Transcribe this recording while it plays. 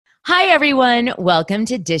Hi, everyone. Welcome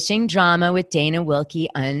to Dishing Drama with Dana Wilkie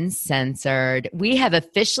Uncensored. We have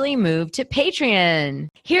officially moved to Patreon.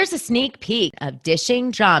 Here's a sneak peek of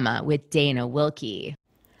Dishing Drama with Dana Wilkie.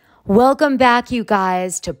 Welcome back, you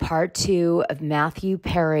guys, to part 2 of Mathew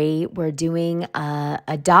Perry. We're doing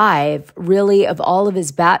a dive, really, of all of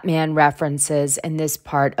his Batman references in this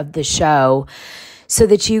part of the show so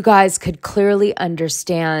that you guys could clearly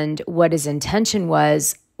understand what his intention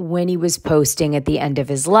was when he was posting at the end of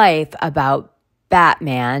his life about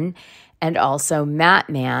Batman and also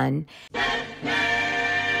Mattman.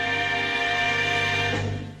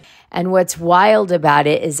 And what's wild about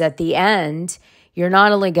it is at the end, you're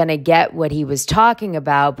not only going to get what he was talking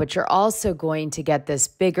about, but you're also going to get this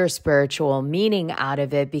bigger spiritual meaning out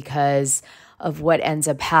of it because of what ends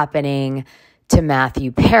up happening to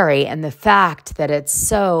Mathew Perry and the fact that it's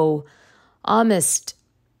so almost,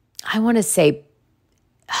 I want to say,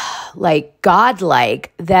 like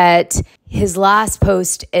godlike, that his last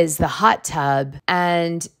post is the hot tub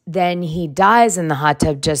and then he dies in the hot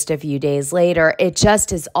tub just a few days later. It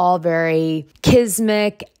just is all very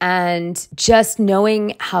kismic, and just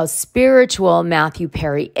knowing how spiritual Mathew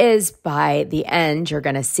Perry is by the end, you're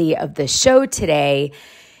going to see, of the show today,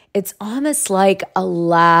 it's almost like a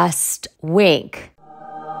last wink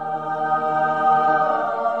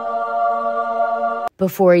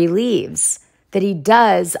before he leaves, that he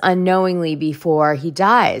does unknowingly before he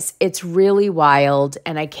dies. It's really wild,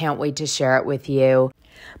 and I can't wait to share it with you.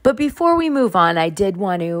 But before we move on, I did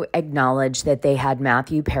want to acknowledge that they had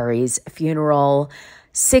Mathew Perry's funeral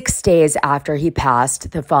 6 days after he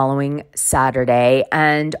passed, the following Saturday,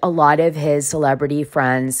 and a lot of his celebrity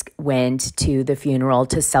friends went to the funeral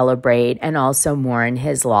to celebrate and also mourn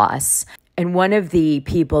his loss. And one of the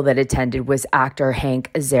people that attended was actor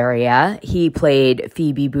Hank Azaria. He played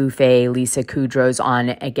Phoebe Buffay, Lisa Kudrow's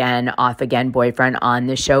on-again, off-again boyfriend on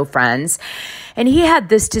the show Friends. And he had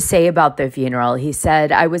this to say about the funeral. He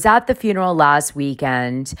said, "I was at the funeral last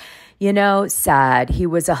weekend. You know, sad. He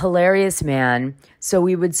was a hilarious man, so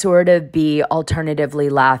we would sort of be alternatively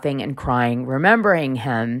laughing and crying, remembering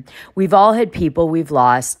him. We've all had people we've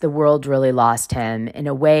lost. The world really lost him. In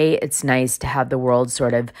a way, it's nice to have the world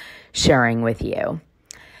sort of sharing with you."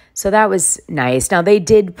 So that was nice. Now, they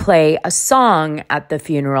did play a song at the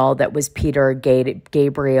funeral that was Peter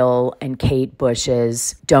Gabriel and Kate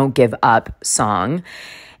Bush's "Don't Give Up" song.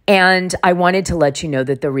 And I wanted to let you know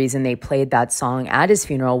that the reason they played that song at his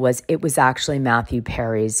funeral was it was actually Mathew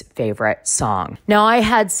Perry's favorite song. Now, I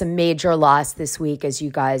had some major loss this week. As you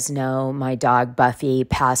guys know, my dog Buffy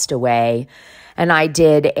passed away, and I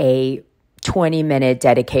did a 20-minute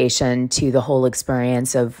dedication to the whole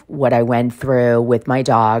experience of what I went through with my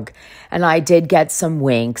dog. And I did get some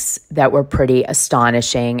winks that were pretty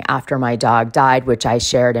astonishing after my dog died, which I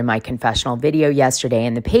shared in my confessional video yesterday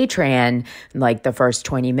in the Patreon, like the first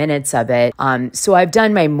 20 minutes of it. So I've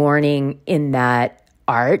done my mourning in that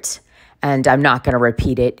art, and I'm not going to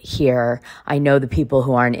repeat it here. I know the people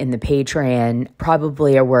who aren't in the Patreon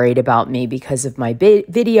probably are worried about me because of my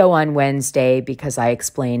video on Wednesday, because I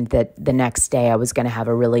explained that the next day I was going to have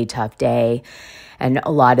a really tough day. And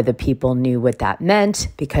a lot of the people knew what that meant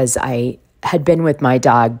because I had been with my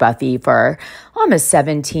dog Buffy for almost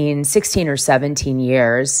 16 or 17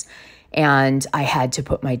 years. And I had to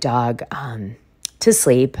put my dog to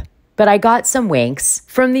sleep. But I got some winks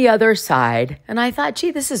from the other side, and I thought, gee,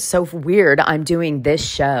 this is so weird. I'm doing this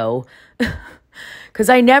show because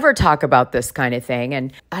I never talk about this kind of thing.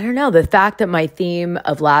 And I don't know, the fact that my theme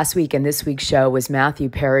of last week and this week's show was Mathew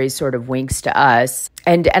Perry's sort of winks to us.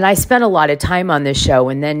 And I spent a lot of time on this show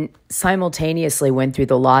and then simultaneously went through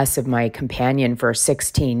the loss of my companion for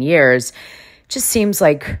 16 years. Just seems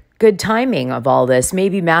like good timing of all this.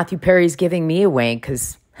 Maybe Mathew Perry's giving me a wink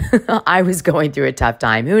because I was going through a tough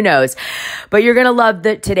time. Who knows? But you're going to love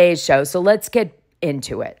today's show. So let's get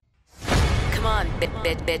into it. Come on,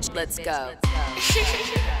 bitch, let's go.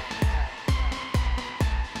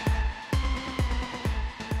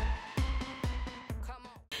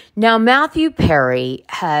 Now, Mathew Perry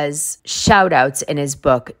has shout-outs in his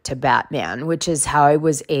book to Batman, which is how I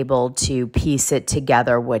was able to piece it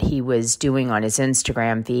together, what he was doing on his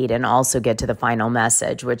Instagram feed, and also get to the final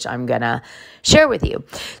message, which I'm going to share with you.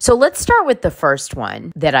 So let's start with the first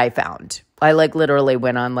one that I found. I literally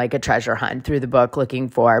went on a treasure hunt through the book looking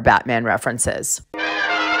for Batman references.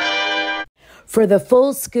 For the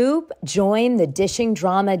full scoop, join the Dishing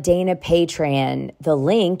Drama Dana Patreon. The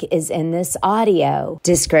link is in this audio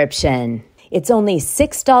description. It's only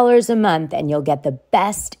 $6 a month, and you'll get the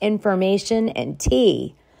best information and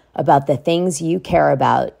tea about the things you care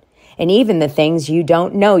about, and even the things you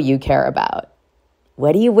don't know you care about.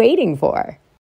 What are you waiting for?